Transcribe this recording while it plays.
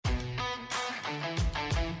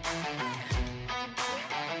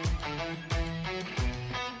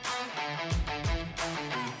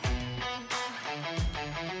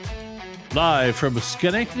Live from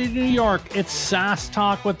Schenectady, New York, it's SaaS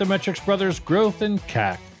Talk with the Metrics Brothers, Growth and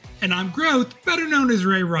CAC. And I'm Growth, better known as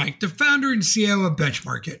Ray Wright, the founder and CEO of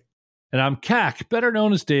Benchmark. And I'm CAC, better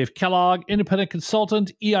known as Dave Kellogg, independent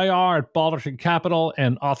consultant, EIR at Balderton Capital,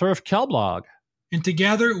 and author of Kellblog. And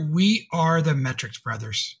together, we are the Metrics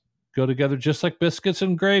Brothers. Go together just like biscuits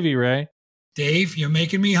and gravy, Ray. Dave, you're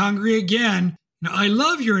making me hungry again. Now, I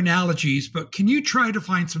love your analogies, but can you try to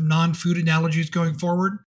find some non-food analogies going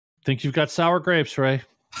forward? Think you've got sour grapes, Ray.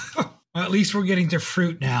 Well, at least we're getting to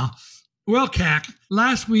fruit now. Well, CAC,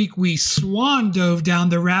 last week we swan dove down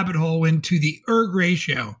the rabbit hole into the ERG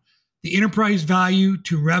ratio, the enterprise value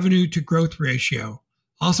to revenue to growth ratio,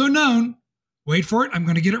 also known, wait for it, I'm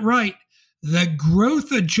going to get it right, the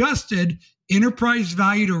growth adjusted enterprise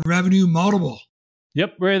value to revenue multiple.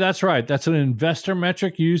 Yep, Ray, that's right. That's an investor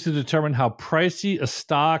metric used to determine how pricey a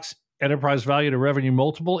stock's enterprise value to revenue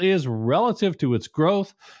multiple is relative to its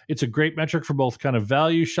growth. It's a great metric for both kind of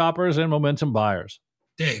value shoppers and momentum buyers.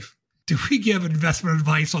 Dave, do we give investment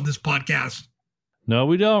advice on this podcast? No,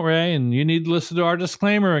 we don't, Ray. And you need to listen to our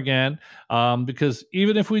disclaimer again, because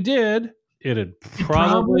even if we did, it'd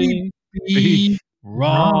probably be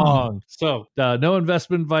wrong. So no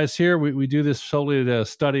investment advice here. We do this solely to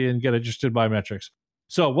study and get interested by metrics.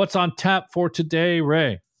 So what's on tap for today,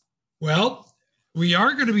 Ray? Well, we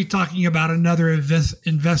are going to be talking about another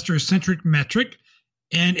investor-centric metric,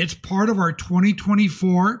 and it's part of our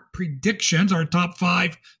 2024 predictions, our top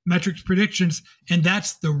 5 metrics predictions, and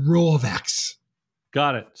that's the Rule of X.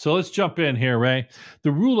 Got it. So let's jump in here, Ray.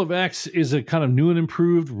 The Rule of X is a kind of new and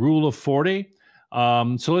improved Rule of 40.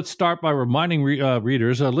 So let's start by reminding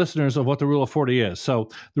listeners of what the Rule of 40 is. So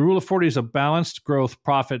the Rule of 40 is a balanced growth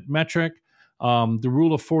profit metric. The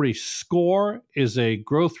Rule of 40 score is a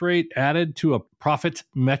growth rate added to a profit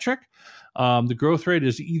metric. The growth rate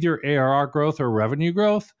is either ARR growth or revenue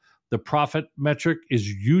growth. The profit metric is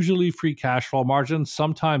usually free cash flow margin,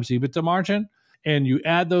 sometimes EBITDA margin. And you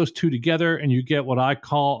add those two together and you get what I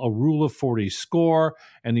call a Rule of 40 score.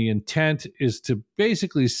 And the intent is to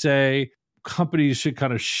basically say companies should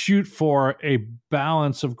kind of shoot for a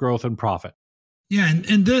balance of growth and profit. Yeah,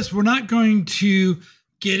 and this, we're not going to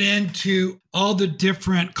get into all the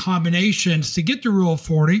different combinations to get the Rule of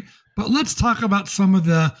 40, but let's talk about some of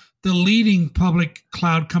the leading public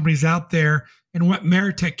cloud companies out there and what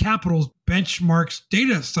Meritech Capital's benchmarks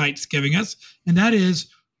data site's giving us. And that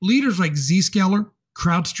is leaders like Zscaler,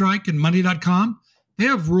 CrowdStrike, and Monday.com. They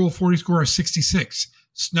have Rule of 40 score of 66.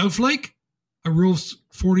 Snowflake, a Rule of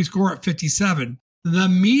 40 score at 57. The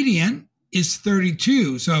median is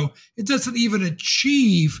 32. So it doesn't even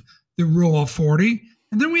achieve the Rule of 40.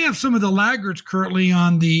 And then we have some of the laggards currently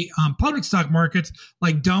on the public stock markets,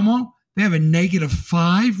 like Domo. They have a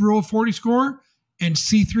 -5 Rule of 40 score. And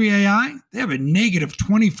C3AI, they have a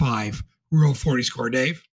 -25 Rule of 40 score,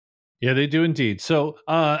 Dave. Yeah, they do indeed. So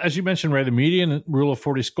as you mentioned, Ray, the median Rule of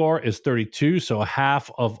 40 score is 32. So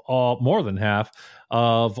more than half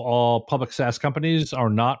of all public SaaS companies are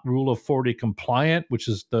not Rule of 40 compliant, which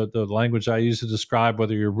is the language I use to describe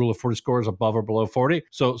whether your Rule of 40 score is above or below 40.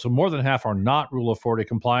 So more than half are not Rule of 40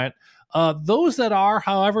 compliant. Those that are,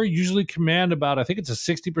 however, usually command about, I think it's a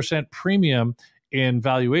 60% premium in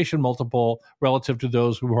valuation multiple relative to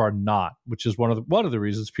those who are not, which is one of the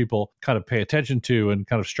reasons people kind of pay attention to and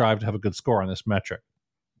kind of strive to have a good score on this metric.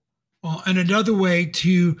 Well, and another way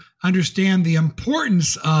to understand the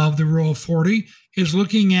importance of the Rule of 40 is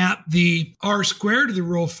looking at the R squared of the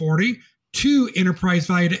Rule of 40 to enterprise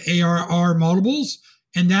value to ARR multiples.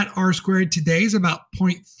 And that R squared today is about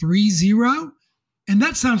 0.30. And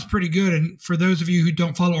that sounds pretty good. And for those of you who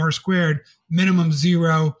don't follow R squared, minimum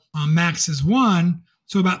 0, max is 1.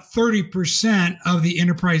 So about 30% of the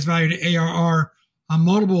enterprise value to ARR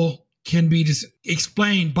multiple can be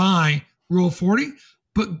explained by Rule of 40.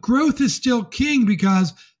 But growth is still king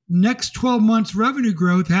because next 12 months revenue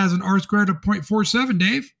growth has an R squared of 0.47,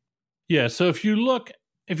 Dave. Yeah, so if you look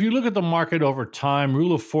at the market over time,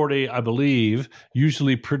 Rule of 40, I believe,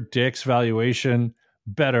 usually predicts valuation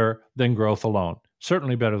better than growth alone.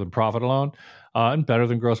 Certainly better than profit alone, and better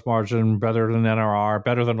than gross margin, better than NRR,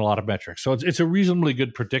 better than a lot of metrics. So it's a reasonably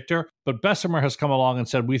good predictor. But Bessemer has come along and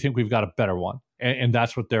said, we think we've got a better one. And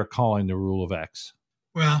that's what they're calling the Rule of X.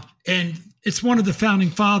 Well, and it's one of the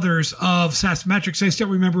founding fathers of SaaS metrics. I still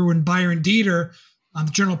remember when Byron Dieter,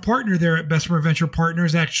 the general partner there at Bessemer Venture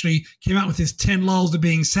Partners, actually came out with his 10 laws of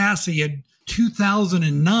being SaaSy in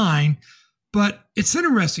 2009. But it's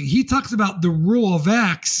interesting. He talks about the Rule of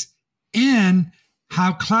X and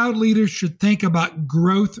how cloud leaders should think about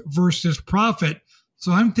growth versus profit.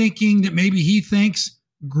 So I'm thinking that maybe he thinks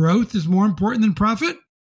growth is more important than profit.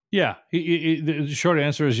 Yeah, the short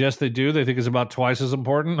answer is yes, they do. They think it's about twice as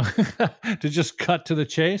important to just cut to the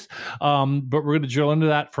chase. But we're going to drill into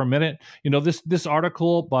that for a minute. This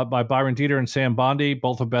article by Byron Dieter and Sam Bondi,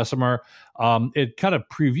 both of Bessemer, it kind of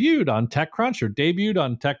previewed on TechCrunch or debuted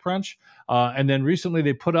on TechCrunch. And then recently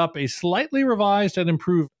they put up a slightly revised and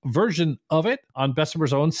improved version of it on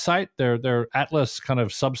Bessemer's own site, their Atlas kind of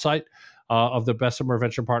subsite. Of the Bessemer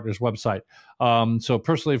Venture Partners website. So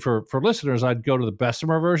personally, for listeners, I'd go to the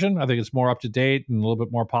Bessemer version. I think it's more up to date and a little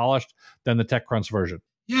bit more polished than the TechCrunch version.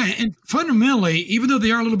 Yeah, and fundamentally, even though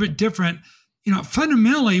they are a little bit different,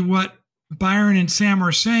 fundamentally what Byron and Sam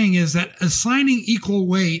are saying is that assigning equal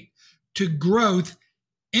weight to growth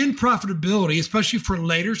and profitability, especially for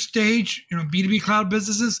later stage, B2B cloud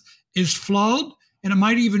businesses, is flawed, and it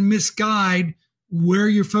might even misguide where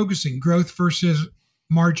you're focusing, growth versus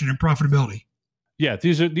margin and profitability. Yeah,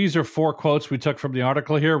 these are 4 quotes we took from the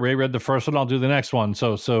article here. Ray read the first one. I'll do the next one.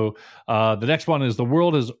 So the next one is: the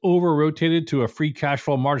world has over-rotated to a free cash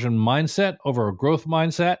flow margin mindset over a growth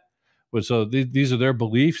mindset. So these are their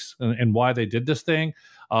beliefs and why they did this thing.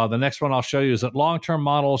 The next one I'll show you is that long-term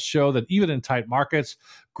models show that even in tight markets,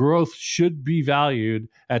 growth should be valued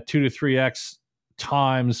at 2 to 3x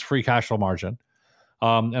times free cash flow margin.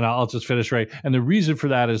 And I'll just finish right. And the reason for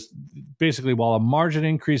that is basically, while a margin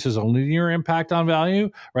increase is a linear impact on value,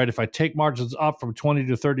 right? If I take margins up from 20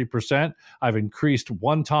 to 30%, I've increased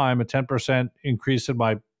one time a 10% increase in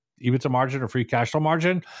my EBITDA margin or free cash flow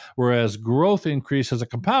margin, whereas growth increase has a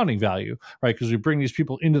compounding value, right? Because we bring these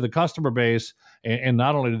people into the customer base, and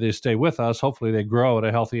not only do they stay with us, hopefully they grow at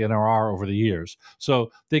a healthy NRR over the years.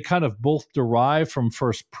 So they kind of both derive from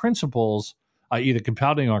first principles, i.e. the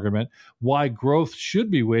compounding argument, why growth should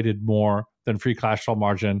be weighted more than free cash flow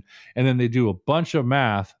margin. And then they do a bunch of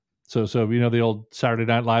math. So the old Saturday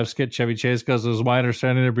Night Live skit, Chevy Chase goes, "It was my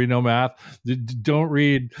understanding there'd be no math." Don't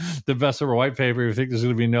read the Bessemer white paper if you think there's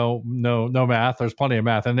going to be no math. There's plenty of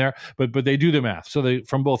math in there, but they do the math. So they,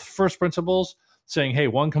 from both first principles, saying, hey,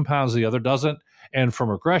 one compounds, the other doesn't. And from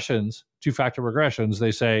regressions, 2-factor regressions,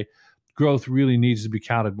 they say growth really needs to be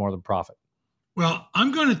counted more than profit. Well,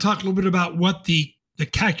 I'm going to talk a little bit about what the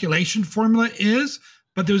calculation formula is,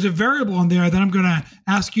 but there's a variable in there that I'm going to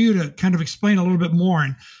ask you to kind of explain a little bit more.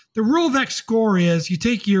 And the rule of X score is you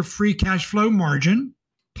take your free cash flow margin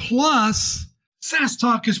plus SaaS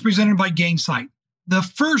Talk is presented by Gainsight, the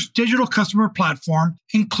first digital customer platform,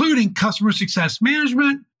 including customer success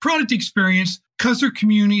management, product experience, customer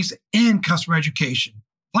communities, and customer education.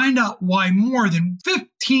 Find out why more than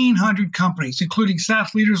 1,500 companies, including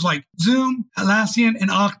SaaS leaders like Zoom, Atlassian, and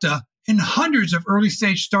Okta, and hundreds of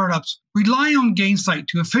early-stage startups, rely on Gainsight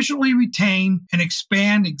to efficiently retain and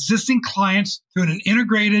expand existing clients through an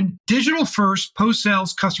integrated, digital-first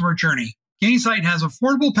post-sales customer journey. Gainsight has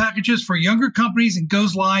affordable packages for younger companies and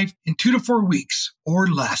goes live in 2 to 4 weeks or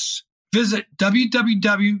less. Visit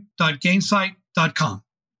www.gainsight.com.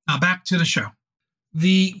 Now back to the show.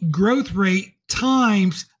 The growth rate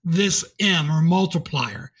times this M or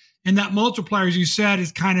multiplier. And that multiplier, as you said,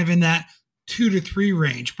 is kind of in that 2 to 3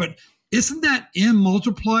 range. But isn't that M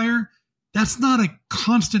multiplier, that's not a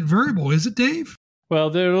constant variable, is it, Dave? Well,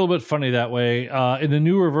 they're a little bit funny that way. In the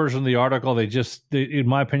newer version of the article, they in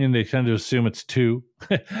my opinion, they tend to assume it's 2.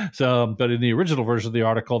 But in the original version of the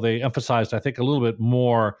article, they emphasized, I think, a little bit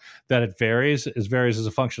more that it varies. It varies as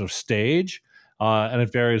a function of stage. And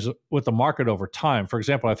it varies with the market over time. For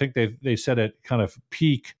example, I think they said at kind of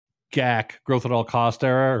peak GAC, growth at all cost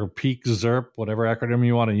era, or peak ZERP, whatever acronym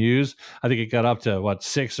you want to use. I think it got up to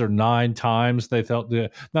 6 or 9 times. They felt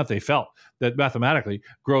that mathematically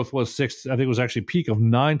growth was 6. I think it was actually peak of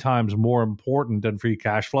 9 times more important than free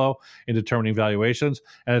cash flow in determining valuations.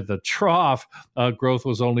 And at the trough, growth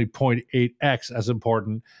was only 0.8x as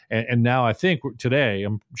important. And now I think today,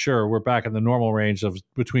 I'm sure we're back in the normal range of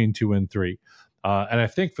between 2 and 3. And I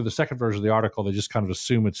think for the second version of the article, they just kind of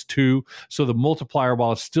assume it's 2. So the multiplier,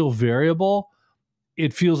 while it's still variable,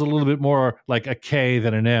 it feels a little bit more like a K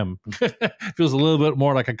than an M. It feels a little bit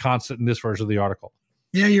more like a constant in this version of the article.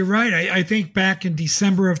 Yeah, you're right. I think back in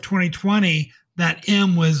December of 2020, that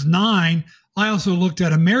M was 9. I also looked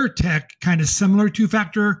at Ameritech, kind of similar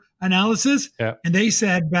 2-factor analysis. Yeah. And they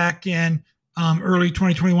said back in early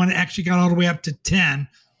 2021, it actually got all the way up to 10.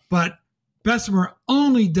 But Bessemer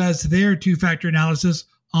only does their 2-factor analysis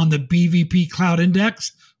on the BVP Cloud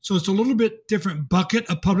Index. So it's a little bit different bucket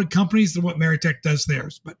of public companies than what Ameritech does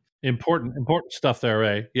theirs. But important stuff there,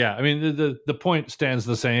 Ray. Yeah, I mean, the point stands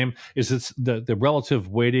the same. Is it's the relative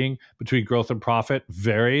weighting between growth and profit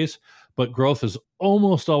varies, but growth is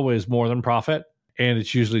almost always more than profit, and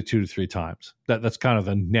it's usually 2 to 3 times. That's kind of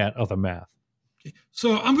the net of the math.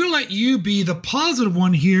 So I'm going to let you be the positive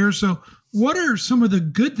one here. So what are some of the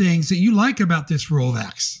good things that you like about this rule of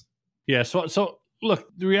X? Yeah. So look,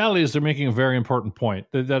 the reality is they're making a very important point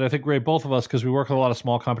that I think, Ray, both of us, because we work with a lot of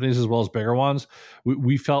small companies as well as bigger ones,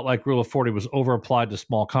 we felt like Rule of 40 was over applied to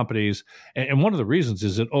small companies. And one of the reasons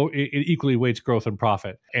is it equally weights growth and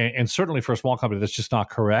profit. And certainly for a small company, that's just not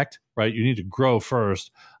correct, right? You need to grow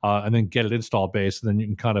first and then get it install base, and then you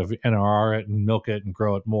can kind of NRR it and milk it and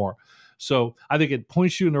grow it more. So I think it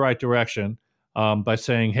points you in the right direction by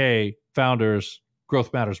saying, hey, founders,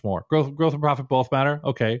 growth matters more. Growth and profit both matter.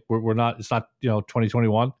 Okay, we're not. It's not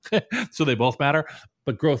 2021, so they both matter.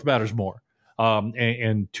 But growth matters more,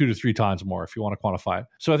 and 2 to 3 times more if you want to quantify it.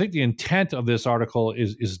 So I think the intent of this article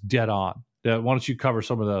is dead on. Why don't you cover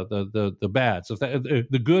some of the bads? If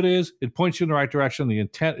the good is it points you in the right direction. The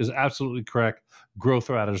intent is absolutely correct. Growth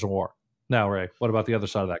matters more. Now, Ray, what about the other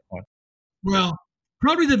side of that coin? Well,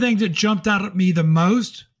 probably the thing that jumped out at me the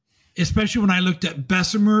most, especially when I looked at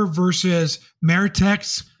Bessemer versus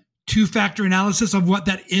Meritech's two-factor analysis of what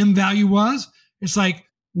that M value was. It's like,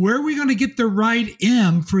 where are we going to get the right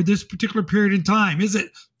M for this particular period in time? Is it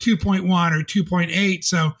 2.1 or 2.8?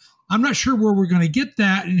 So I'm not sure where we're going to get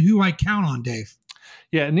that and who I count on, Dave.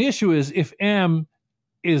 Yeah, and the issue is if M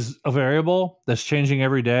is a variable that's changing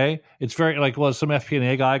every day, it's very like, well, is some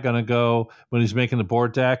FP&A guy going to go when he's making the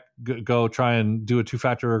board deck, go try and do a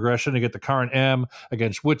two-factor regression to get the current M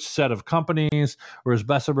against which set of companies, or is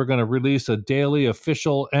Bessemer going to release a daily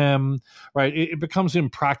official M, right? It becomes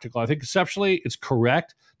impractical. I think conceptually it's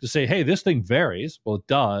correct to say, hey, this thing varies. Well, it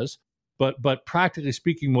does. But practically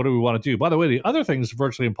speaking, what do we want to do? By the way, the other thing that's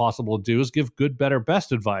virtually impossible to do is give good, better,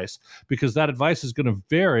 best advice, because that advice is going to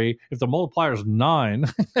vary. If the multiplier is 9,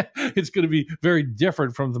 it's going to be very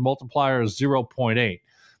different from the multiplier is 0.8.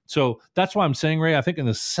 So that's why I'm saying, Ray, I think in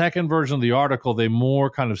the second version of the article, they more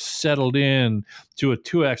kind of settled in to a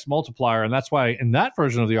 2x multiplier. And that's why in that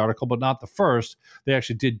version of the article, but not the first, they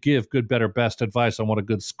actually did give good, better, best advice on what a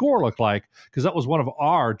good score looked like, because that was one of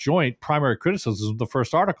our joint primary criticisms of the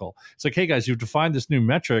first article. It's like, hey, guys, you've defined this new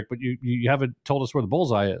metric, but you haven't told us where the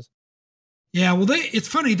bullseye is. Yeah, well, it's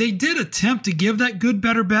funny. They did attempt to give that good,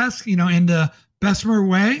 better, best, in the Bessemer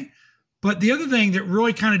way. But the other thing that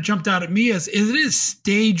really kind of jumped out at me is it is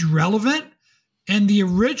stage relevant. And the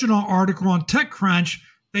original article on TechCrunch,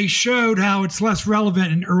 they showed how it's less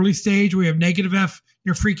relevant in early stage. We have negative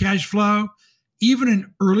free cash flow. Even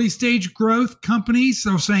in early stage growth companies,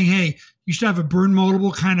 they're saying, hey, you should have a burn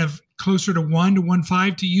multiple kind of closer to 1 to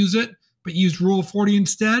 1.5 to use it, but use Rule of 40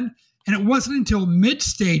 instead. And it wasn't until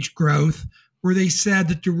mid-stage growth where they said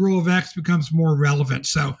that the Rule of X becomes more relevant.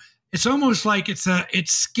 So it's almost like it's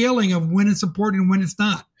scaling of when it's important and when it's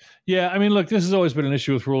not. Yeah, I mean, look, this has always been an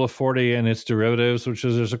issue with Rule of 40 and its derivatives, which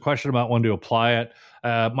is there's a question about when to apply it.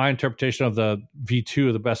 My interpretation of the V2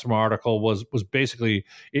 of the Bessemer article was basically,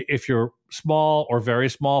 if you're small or very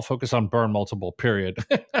small, focus on burn multiple, period.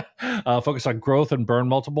 Focus on growth and burn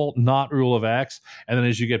multiple, not Rule of X. And then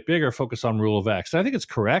as you get bigger, focus on Rule of X. And I think it's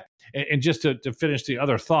correct. And just to finish the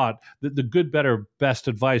other thought, the good, better, best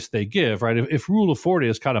advice they give, right? If Rule of 40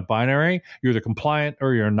 is kind of binary, you're either compliant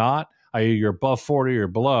or you're not, i.e. you're above 40 or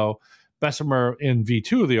below, Bessemer in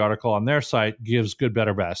V2 of the article on their site gives good,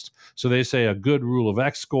 better, best. So they say a good Rule of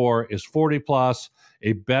X score is 40 plus,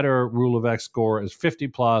 a better Rule of X score is 50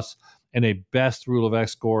 plus, and a best Rule of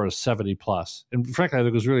X score is 70 plus. And frankly, I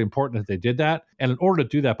think it was really important that they did that. And in order to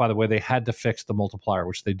do that, by the way, they had to fix the multiplier,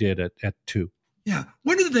 which they did at 2. Yeah.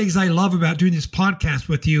 One of the things I love about doing this podcast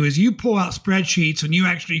with you is you pull out spreadsheets and you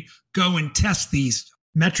actually go and test these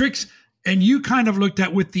metrics. And you kind of looked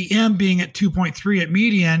at, with the M being at 2.3 at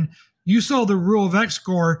median, you saw the Rule of X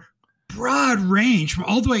score, broad range from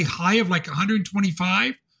all the way high of like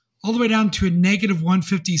 125 all the way down to a negative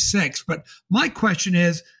 156. But my question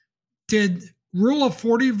is, did Rule of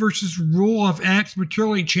 40 versus Rule of X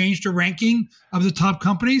materially change the ranking of the top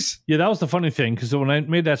companies? Yeah, that was the funny thing, because when I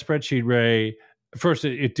made that spreadsheet, Ray, first,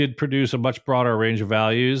 it did produce a much broader range of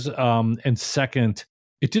values. And second,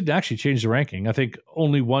 it didn't actually change the ranking. I think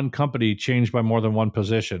only one company changed by more than one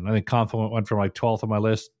position. I think Confluent went from like 12th on my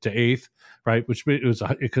list to 8th, right? Which was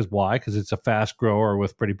because why? Because it's a fast grower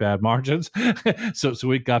with pretty bad margins.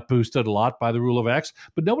 so it got boosted a lot by the Rule of X,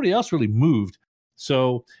 but nobody else really moved.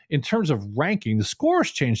 So in terms of ranking, the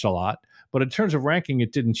scores changed a lot, but in terms of ranking,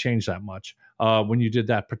 it didn't change that much when you did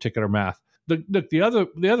that particular math. The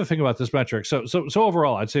other thing about this metric, so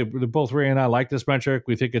overall, I'd say both Ray and I like this metric.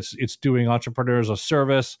 We think it's doing entrepreneurs a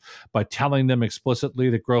service by telling them explicitly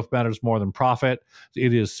that growth matters more than profit.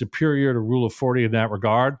 It is superior to Rule of 40 in that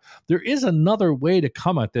regard. There is another way to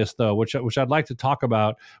come at this, though, which I'd like to talk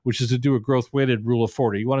about, which is to do a growth-weighted Rule of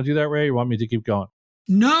 40. You want to do that, Ray? Or you want me to keep going?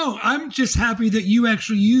 No, I'm just happy that you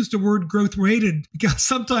actually used the word growth-weighted, because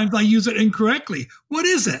sometimes I use it incorrectly. What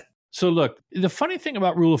is it? So look, the funny thing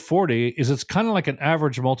about Rule of 40 is it's kind of like an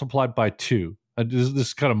average multiplied by 2. This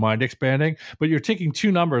is kind of mind expanding, but you're taking two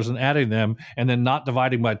numbers and adding them and then not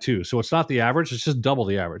dividing by 2. So it's not the average, it's just double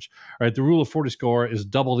the average, right? The Rule of 40 score is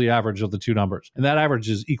double the average of the two numbers. And that average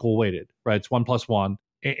is equal weighted, right? It's 1 plus 1.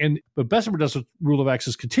 But Bessemer does with Rule of X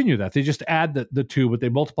is continue that. They just add the 2, but they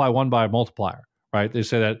multiply 1 by a multiplier, right? They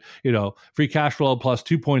say that, free cash flow plus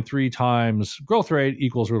 2.3 times growth rate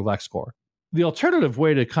equals Rule of X score. The alternative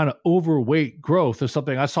way to kind of overweight growth is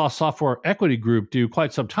something I saw Software Equity Group do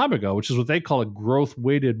quite some time ago, which is what they call a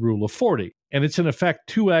growth-weighted Rule of 40. And it's in effect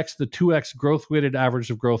 2x, the 2x growth-weighted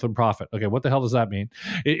average of growth and profit. Okay, what the hell does that mean?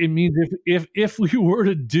 It means if we were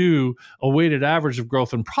to do a weighted average of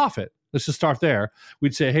growth and profit, let's just start there,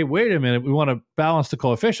 we'd say, hey, wait a minute, we want to balance the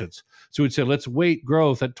coefficients. So we'd say, let's weight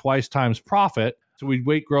growth at twice times profit. So we'd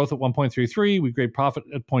weight growth at 1.33, we'd grade profit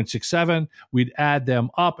at 0.67, we'd add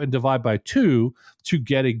them up and divide by 2 to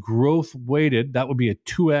get a growth weighted, that would be a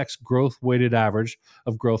 2x growth weighted average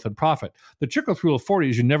of growth and profit. The trick with Rule of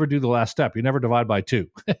 40 is you never do the last step, you never divide by 2.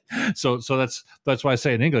 So that's why I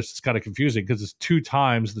say in English it's kind of confusing, because it's 2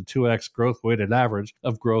 times the 2x growth weighted average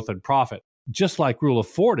of growth and profit. Just like Rule of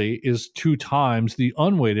 40 is 2 times the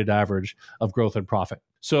unweighted average of growth and profit.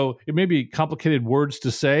 So it may be complicated words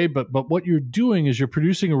to say, but what you're doing is you're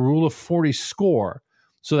producing a Rule of 40 score.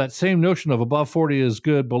 So that same notion of above 40 is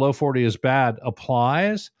good, below 40 is bad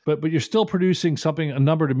applies, but you're still producing a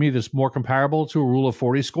number to me that's more comparable to a Rule of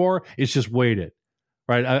 40 score. It's just weighted,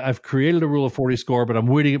 right? I've created a Rule of 40 score, but I'm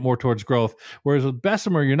weighting it more towards growth. Whereas with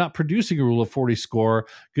Bessemer, you're not producing a Rule of 40 score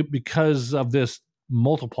because of this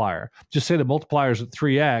multiplier. Just say the multiplier is at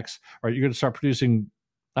 3x, right? You're going to start producing,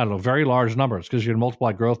 I don't know, very large numbers because you're going to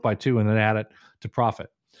multiply growth by 2 and then add it to profit.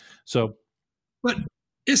 So, but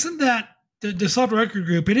isn't that the Software Equity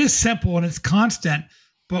Group? It is simple and it's constant.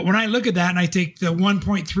 But when I look at that and I take the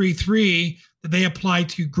 1.33 that they apply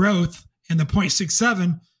to growth and the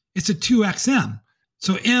 0.67, it's a 2xm.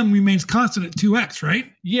 So M remains constant at 2x, right?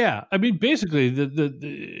 Yeah, I mean, basically,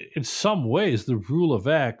 the in some ways, the Rule of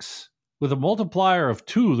X with a multiplier of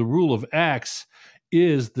 2, the Rule of X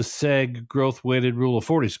is the SEG growth-weighted Rule of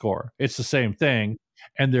 40 score. It's the same thing,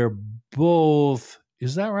 and they're both.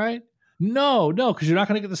 Is that right? No, because you're not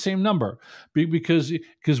going to get the same number because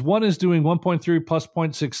one is doing 1.3 plus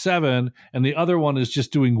 0.67, and the other one is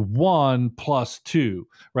just doing 1 plus 2,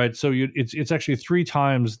 right? So it's actually 3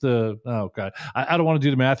 times the. Oh God, I don't want to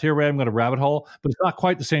do the math here, Ray. I'm going to rabbit hole, but it's not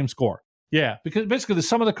quite the same score. Yeah, because basically the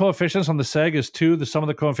sum of the coefficients on the SEG is 2. The sum of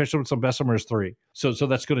the coefficients on Bessemer is 3. So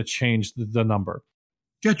that's going to change the number.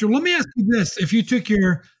 Gotcha. Let me ask you this. If you took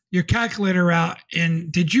your calculator out, and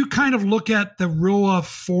did you kind of look at the Rule of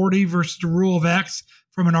 40 versus the Rule of X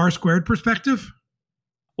from an R-squared perspective?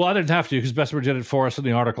 Well, I didn't have to because Bessemer did it for us in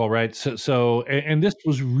the article, right? So this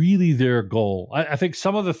was really their goal. I think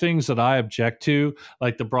some of the things that I object to,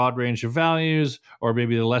 like the broad range of values or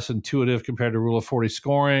maybe the less intuitive compared to Rule of 40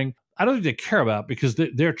 scoring, I don't think they care about because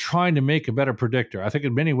they're trying to make a better predictor. I think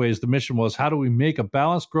in many ways the mission was, how do we make a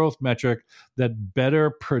balanced growth metric that better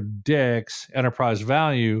predicts enterprise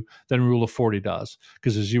value than Rule of 40 does?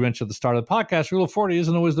 Because as you mentioned at the start of the podcast, Rule of 40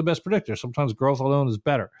 isn't always the best predictor. Sometimes growth alone is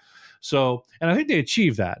better. So, and I think they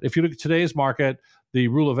achieved that. If you look at today's market, the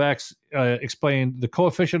Rule of X explained the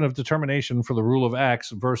coefficient of determination for the Rule of X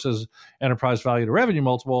versus enterprise value to revenue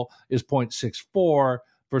multiple is 0.64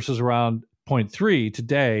 versus around 0.3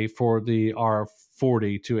 today for the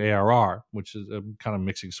R40 to ARR, which is kind of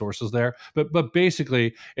mixing sources there. But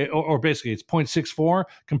basically, it's 0.64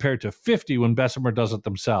 compared to 50 when Bessemer does it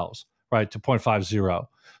themselves, right, to 0.50.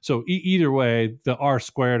 So either way, the R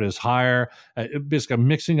squared is higher. Basically, I'm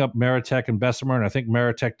mixing up Meritech and Bessemer, and I think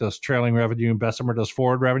Meritech does trailing revenue and Bessemer does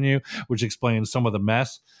forward revenue, which explains some of the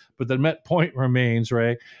mess. But the net point remains,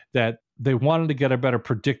 Ray, that they wanted to get a better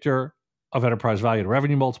predictor of enterprise value to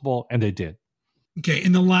revenue multiple, and they did. Okay,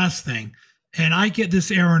 and the last thing, and I get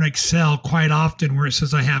this error in Excel quite often where it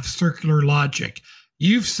says I have circular logic.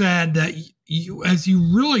 You've said that as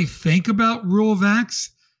you really think about Rule of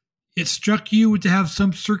X, it struck you to have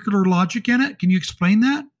some circular logic in it. Can you explain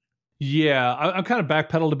that? Yeah, I'm kind of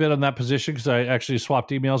backpedaled a bit on that position because I actually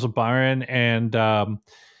swapped emails with Byron, and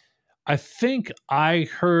I think I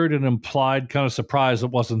heard an implied kind of surprise that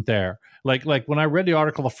wasn't there. Like when I read the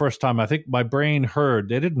article the first time, I think my brain heard,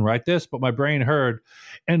 they didn't write this, but my brain heard,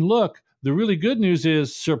 and look, the really good news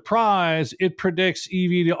is, surprise, it predicts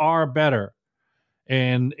EV to R better.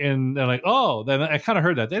 And they're like, oh, then I kind of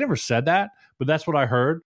heard that. They never said that, but that's what I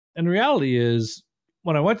heard. And the reality is,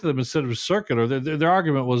 when I went to them instead of circular, their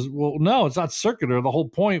argument was, well, no, it's not circular. The whole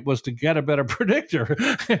point was to get a better predictor.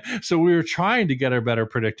 So we were trying to get a better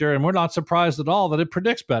predictor, and we're not surprised at all that it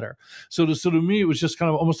predicts better. So to me, it was just kind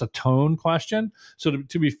of almost a tone question. So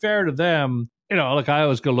to be fair to them, like I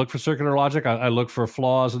always go look for circular logic. I look for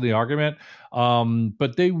flaws in the argument.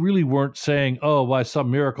 But they really weren't saying, oh, by some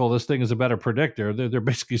miracle, this thing is a better predictor. They're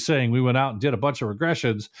basically saying we went out and did a bunch of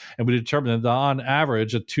regressions, and we determined that on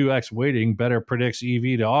average, a 2x weighting better predicts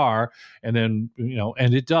EV to R. And then,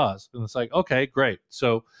 and it does. And it's like, okay, great.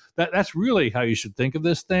 So that's really how you should think of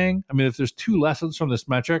this thing. I mean, if there's two lessons from this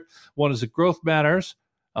metric, one is that growth matters.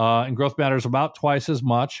 And growth matters about twice as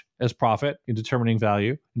much as profit in determining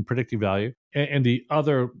value and predicting value. And the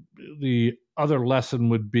other lesson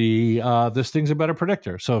would be this thing's a better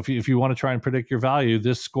predictor. So if you want to try and predict your value,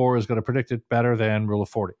 this score is going to predict it better than Rule of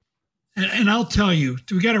 40. And I'll tell you,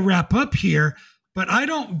 we got to wrap up here, but I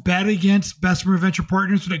don't bet against Bessemer Venture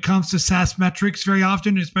Partners when it comes to SaaS metrics very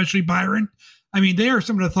often, especially Byron. I mean, they are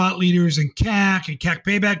some of the thought leaders in CAC and CAC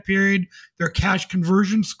payback period, their cash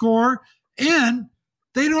conversion score, and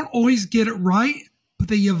they don't always get it right, but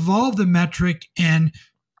they evolve the metric, and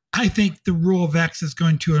I think the rule of X is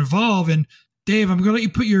going to evolve. And Dave, I'm going to let you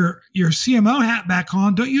put your CMO hat back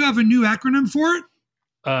on. Don't you have a new acronym for it?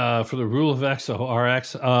 For the rule of X, so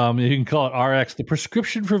RX, you can call it RX, the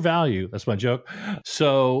prescription for value. That's my joke.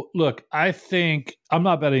 So look, I think I'm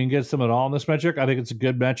not betting against them at all in this metric. I think it's a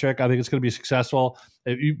good metric. I think it's going to be successful.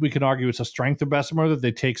 We can argue it's a strength of Bessemer that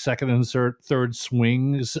they take second and third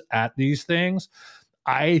swings at these things.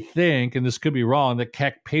 I think, and this could be wrong, that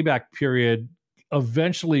CAC payback period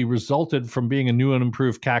eventually resulted from being a new and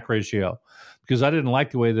improved CAC ratio, because I didn't like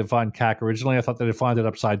the way they defined CAC originally. I thought they defined it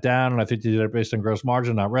upside down, and I think they did it based on gross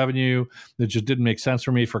margin, not revenue. It just didn't make sense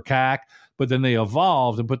for me for CAC. But then they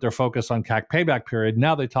evolved and put their focus on CAC payback period.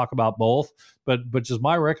 Now they talk about both. But just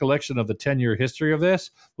my recollection of the 10-year history of this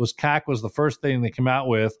was CAC was the first thing they came out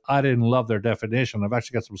with. I didn't love their definition. I've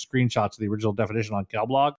actually got some screenshots of the original definition on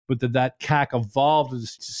Kellblog. But that CAC evolved to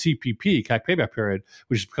CPP, CAC payback period,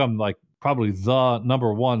 which has become like probably the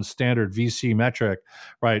number one standard VC metric,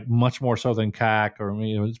 right? Much more so than CAC, or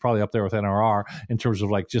it's probably up there with NRR in terms of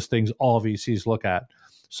like just things all VCs look at.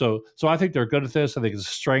 So I think they're good at this. I think it's a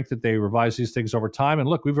strength that they revise these things over time. And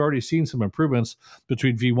look, we've already seen some improvements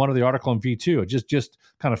between V1 of the article and V2. Just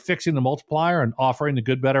kind of fixing the multiplier and offering the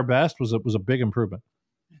good, better, best was a big improvement.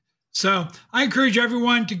 So I encourage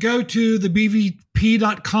everyone to go to the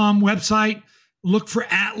bvp.com website, look for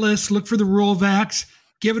Atlas, look for the Rule of X,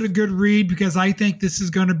 give it a good read, because I think this is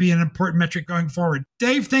going to be an important metric going forward.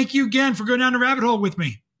 Dave, thank you again for going down the rabbit hole with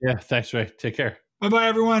me. Yeah, thanks, Ray. Take care. Bye-bye,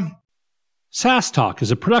 everyone. SaaS Talk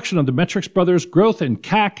is a production of the Metrics Brothers Growth and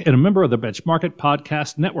CAC and a member of the Benchmark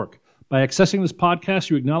Podcast Network. By accessing this podcast,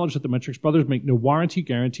 you acknowledge that the Metrics Brothers make no warranty,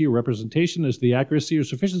 guarantee, or representation as to the accuracy or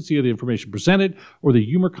sufficiency of the information presented or the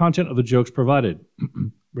humor content of the jokes provided.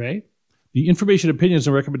 Ray? The information, opinions,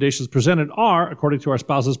 and recommendations presented are, according to our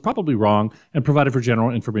spouses, probably wrong and provided for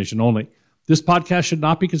general information only. This podcast should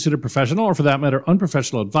not be considered professional or, for that matter,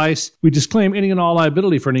 unprofessional advice. We disclaim any and all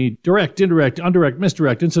liability for any direct, indirect, indirect,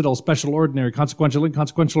 misdirect, incidental, special, ordinary, consequential,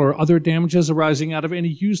 inconsequential, or other damages arising out of any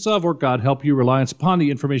use of or, God help you, reliance upon the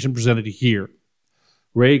information presented here.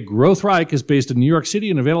 Ray Growth Reich is based in New York City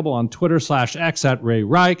and available on Twitter/X at Ray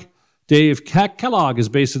Reich. Dave Kellogg is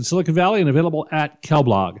based in Silicon Valley and available at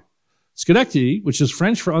Kellblog. Schenectady, which is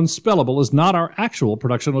French for unspellable, is not our actual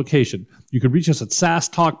production location. You can reach us at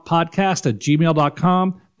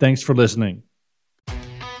saastalkpodcast@gmail.com. Thanks for listening.